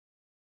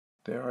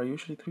There are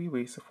usually three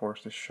ways a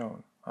force is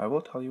shown. I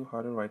will tell you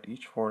how to write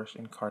each force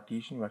in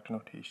Cartesian vector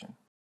notation.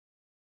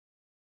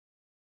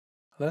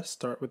 Let's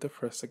start with the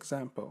first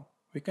example.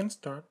 We can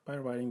start by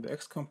writing the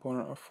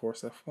x-component of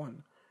force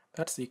F1.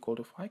 That's equal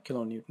to 5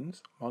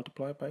 kilonewtons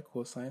multiplied by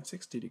cosine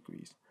 60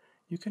 degrees.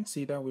 You can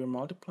see that we are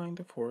multiplying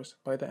the force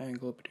by the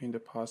angle between the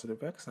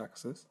positive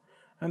x-axis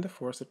and the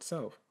force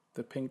itself.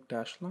 The pink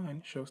dashed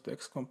line shows the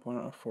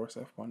x-component of force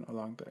F1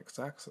 along the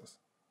x-axis.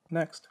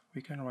 Next,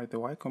 we can write the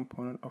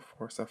y-component of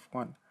force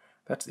F1.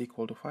 That's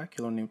equal to 5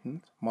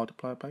 kilonewtons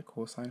multiplied by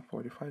cosine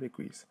 45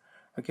 degrees.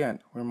 Again,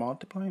 we're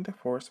multiplying the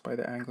force by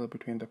the angle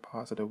between the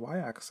positive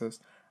y-axis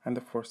and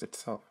the force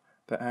itself.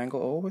 The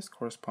angle always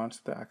corresponds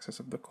to the axis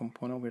of the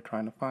component we're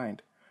trying to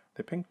find.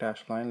 The pink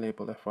dashed line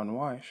labeled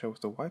F1y shows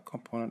the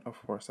y-component of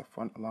force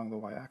F1 along the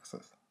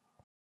y-axis.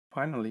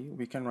 Finally,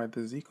 we can write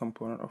the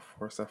z-component of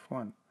force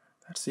F1.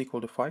 That's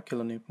equal to 5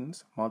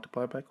 kilonewtons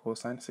multiplied by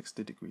cosine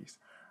 60 degrees.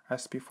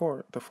 As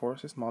before, the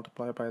force is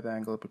multiplied by the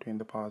angle between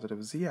the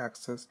positive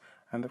z-axis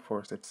and the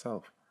force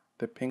itself.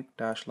 The pink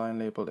dashed line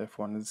labeled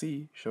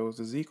F1z shows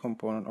the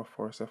z-component of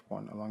force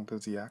F1 along the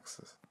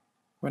z-axis.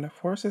 When a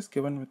force is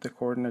given with the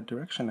coordinate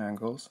direction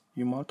angles,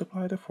 you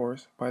multiply the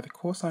force by the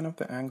cosine of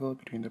the angle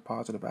between the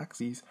positive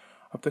axes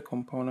of the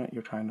component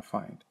you're trying to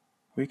find.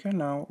 We can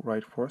now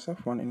write force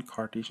F1 in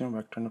Cartesian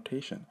vector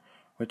notation,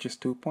 which is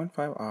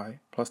 2.5i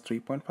plus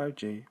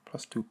 3.5j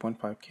plus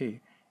 2.5k,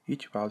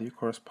 each value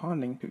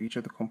corresponding to each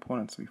of the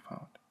components we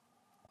found.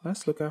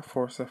 Let's look at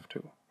force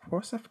F2.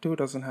 Force F2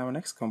 doesn't have an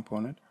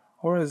x-component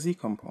or a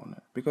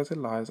z-component because it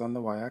lies on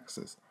the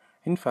y-axis.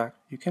 In fact,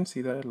 you can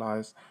see that it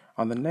lies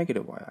on the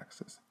negative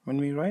y-axis. When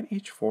we write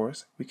each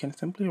force, we can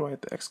simply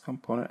write the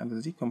x-component and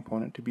the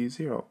z-component to be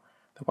 0.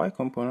 The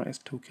y-component is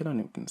 2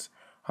 kilonewtons.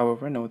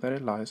 However, note that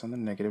it lies on the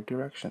negative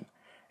direction.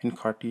 In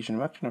Cartesian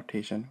vector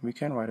notation, we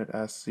can write it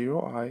as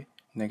 0i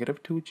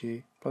negative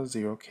 2j plus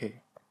 0k.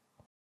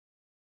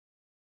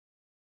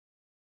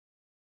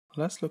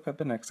 Let's look at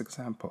the next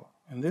example.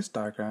 In this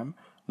diagram,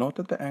 note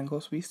that the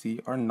angles we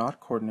see are not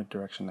coordinate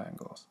direction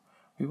angles.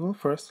 We will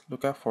first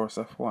look at force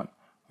F1.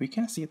 We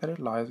can see that it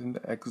lies in the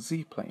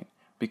xz plane.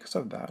 Because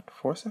of that,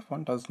 force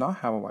F1 does not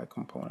have a y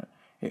component.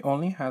 It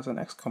only has an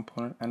x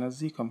component and a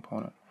z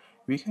component.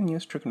 We can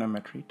use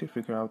trigonometry to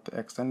figure out the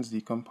x and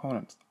z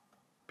components.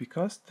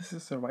 Because this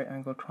is a right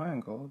angle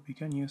triangle, we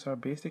can use our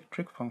basic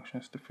trig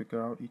functions to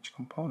figure out each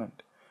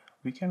component.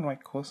 We can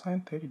write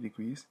cosine 30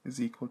 degrees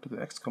is equal to the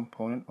x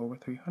component over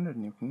 300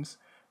 newtons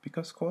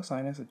because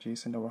cosine is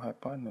adjacent over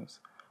hypotenuse.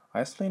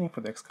 Isolating for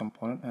the x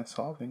component and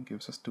solving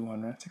gives us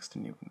 260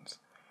 newtons.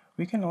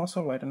 We can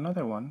also write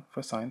another one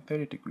for sine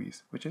 30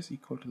 degrees, which is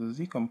equal to the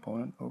z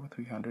component over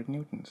 300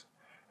 newtons.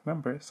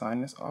 Remember,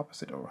 sine is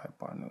opposite over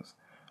hypotenuse.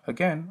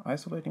 Again,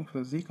 isolating for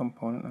the z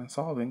component and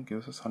solving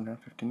gives us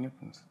 150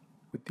 newtons.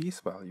 With these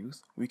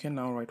values, we can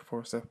now write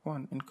force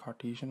F1 in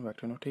Cartesian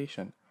vector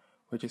notation,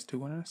 which is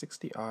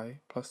 260i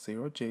plus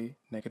 0j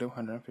negative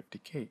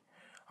 150k.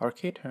 Our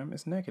k term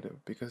is negative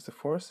because the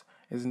force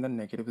is in the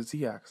negative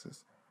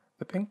z-axis.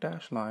 The pink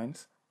dashed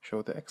lines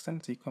show the x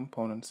and z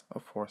components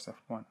of force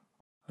F1.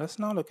 Let's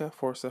now look at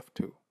force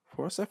F2.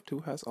 Force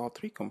F2 has all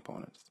three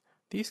components.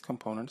 These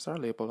components are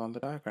labeled on the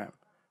diagram.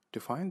 To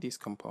find these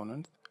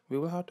components, we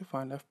will have to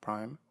find F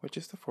prime, which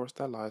is the force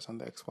that lies on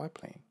the xy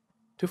plane.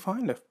 To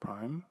find F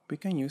prime, we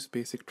can use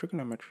basic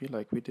trigonometry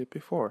like we did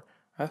before,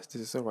 as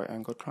this is a right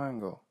angle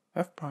triangle.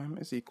 F prime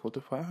is equal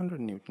to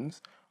 500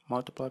 newtons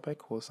multiplied by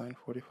cosine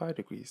 45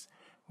 degrees,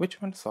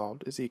 which when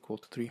solved is equal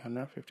to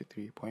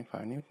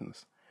 353.5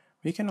 newtons.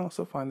 We can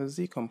also find the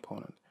z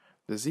component.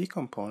 The z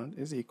component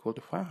is equal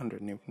to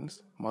 500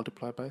 newtons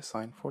multiplied by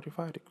sine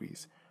 45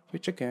 degrees,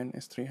 which again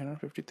is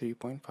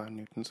 353.5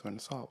 newtons when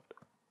solved.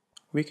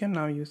 We can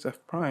now use f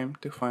prime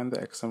to find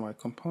the x and y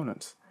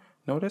components.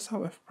 Notice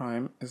how f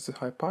prime is the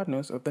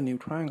hypotenuse of the new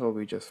triangle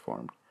we just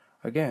formed.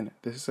 Again,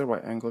 this is a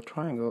right angle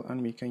triangle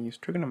and we can use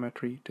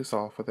trigonometry to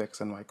solve for the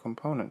x and y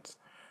components.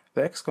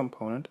 The x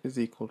component is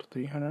equal to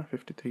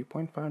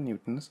 353.5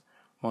 newtons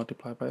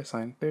multiplied by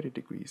sine 30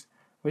 degrees,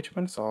 which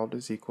when solved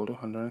is equal to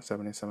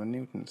 177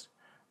 newtons.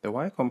 The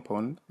y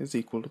component is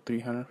equal to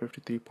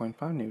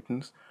 353.5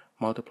 newtons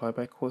multiplied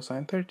by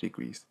cosine 30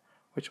 degrees,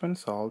 which when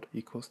solved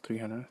equals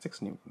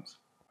 306 newtons.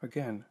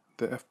 Again,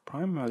 the f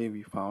prime value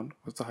we found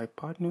was the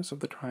hypotenuse of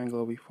the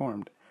triangle we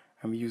formed,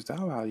 and we used that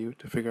value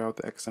to figure out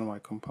the x and y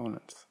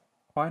components.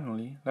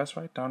 Finally, let's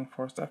write down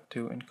force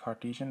F2 in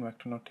Cartesian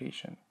vector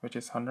notation, which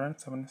is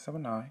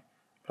 177i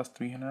plus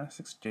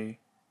 306j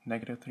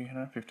negative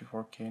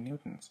 354k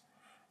newtons.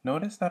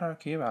 Notice that our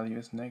k value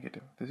is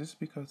negative. This is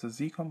because the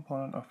z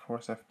component of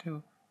force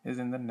F2 is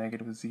in the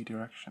negative z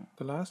direction.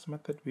 The last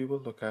method we will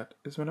look at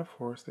is when a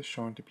force is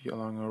shown to be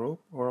along a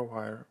rope or a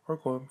wire or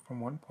going from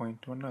one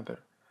point to another.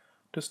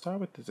 To start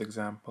with this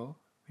example,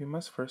 we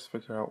must first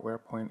figure out where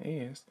point A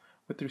is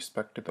with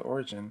respect to the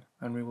origin,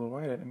 and we will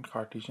write it in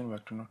Cartesian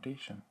vector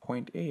notation.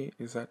 Point A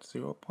is at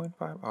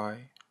 0.5i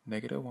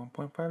negative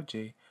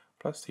 1.5j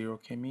plus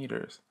 0k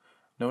meters.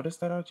 Notice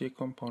that our j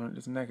component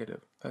is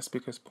negative. That's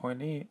because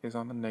point A is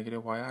on the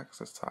negative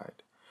y-axis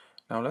side.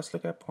 Now let's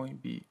look at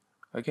point B.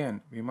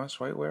 Again, we must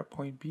write where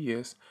point B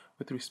is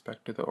with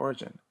respect to the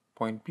origin.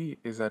 Point B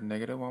is at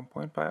negative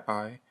 1.5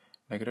 I,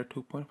 negative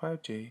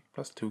 2.5 j,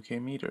 plus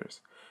 2k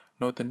meters.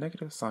 Note the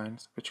negative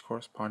signs which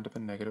correspond to the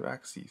negative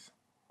axes.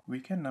 We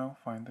can now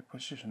find the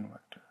position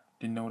vector,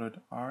 denoted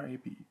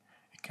RAB.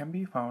 It can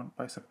be found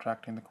by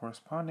subtracting the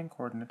corresponding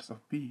coordinates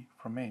of B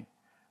from A.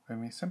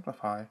 When we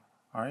simplify,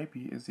 RAB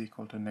is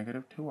equal to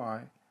negative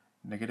 2I,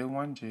 negative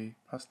 1j,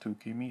 plus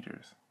 2k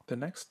meters. The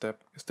next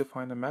step is to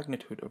find the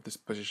magnitude of this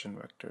position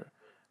vector.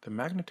 The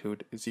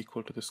magnitude is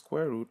equal to the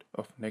square root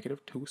of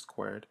negative 2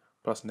 squared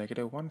plus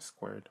negative 1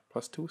 squared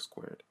plus 2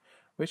 squared,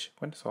 which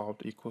when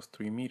solved equals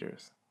 3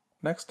 meters.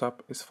 Next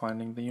up is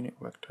finding the unit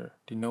vector,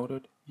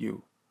 denoted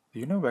U. The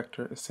unit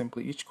vector is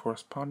simply each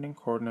corresponding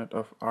coordinate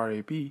of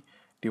RAB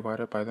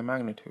divided by the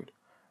magnitude.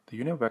 The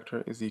unit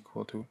vector is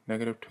equal to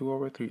negative 2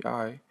 over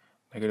 3i,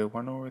 negative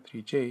 1 over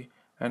 3j,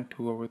 and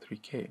 2 over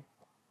 3k.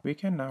 We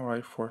can now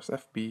write force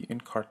FB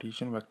in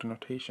Cartesian vector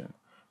notation.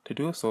 To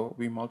do so,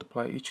 we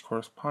multiply each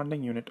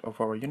corresponding unit of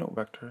our unit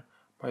vector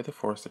by the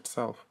force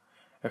itself.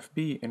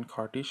 FB in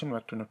Cartesian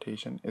vector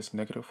notation is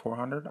negative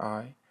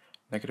 400I,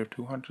 negative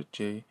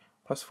 200j,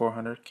 plus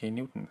 400k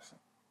newtons.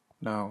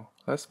 Now,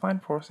 let's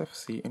find force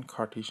Fc in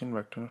Cartesian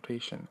vector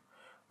notation.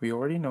 We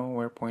already know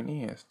where point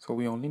E is, so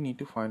we only need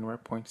to find where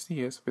point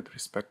C is with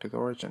respect to the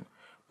origin.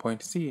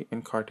 Point C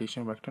in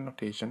Cartesian vector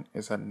notation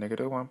is at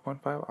negative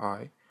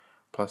 1.5I,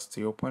 plus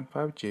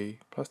 0.5j,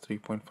 plus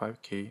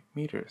 3.5k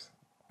meters.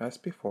 As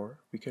before,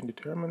 we can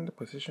determine the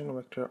position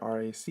vector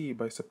RAC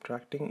by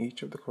subtracting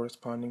each of the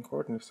corresponding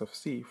coordinates of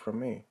C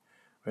from A.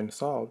 When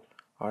solved,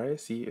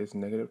 RAC is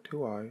negative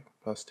 2I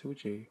plus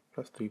 2j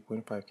plus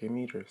 3.5k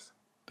meters.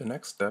 The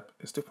next step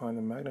is to find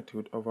the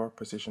magnitude of our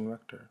position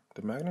vector.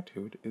 The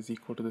magnitude is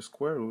equal to the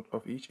square root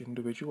of each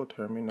individual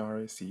term in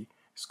RAC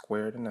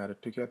squared and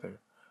added together,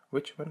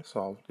 which when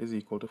solved is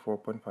equal to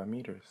 4.5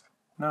 meters.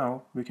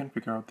 Now we can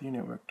figure out the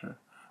unit vector,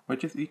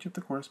 which is each of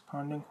the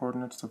corresponding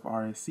coordinates of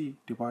RAC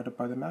divided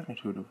by the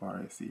magnitude of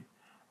RAC.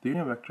 The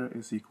unit vector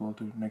is equal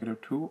to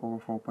negative 2 over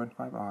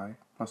 4.5i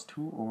plus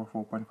 2 over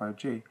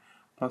 4.5j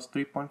plus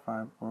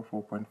 3.5 over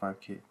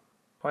 4.5k.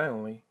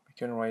 Finally, we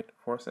can write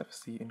force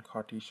Fc in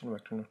Cartesian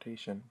vector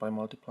notation by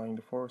multiplying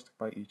the force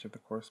by each of the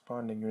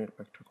corresponding unit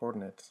vector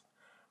coordinates.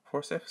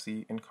 Force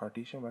Fc in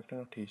Cartesian vector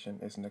notation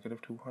is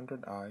negative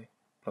 200i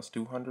plus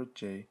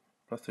 200j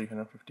plus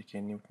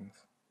 350k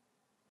newtons.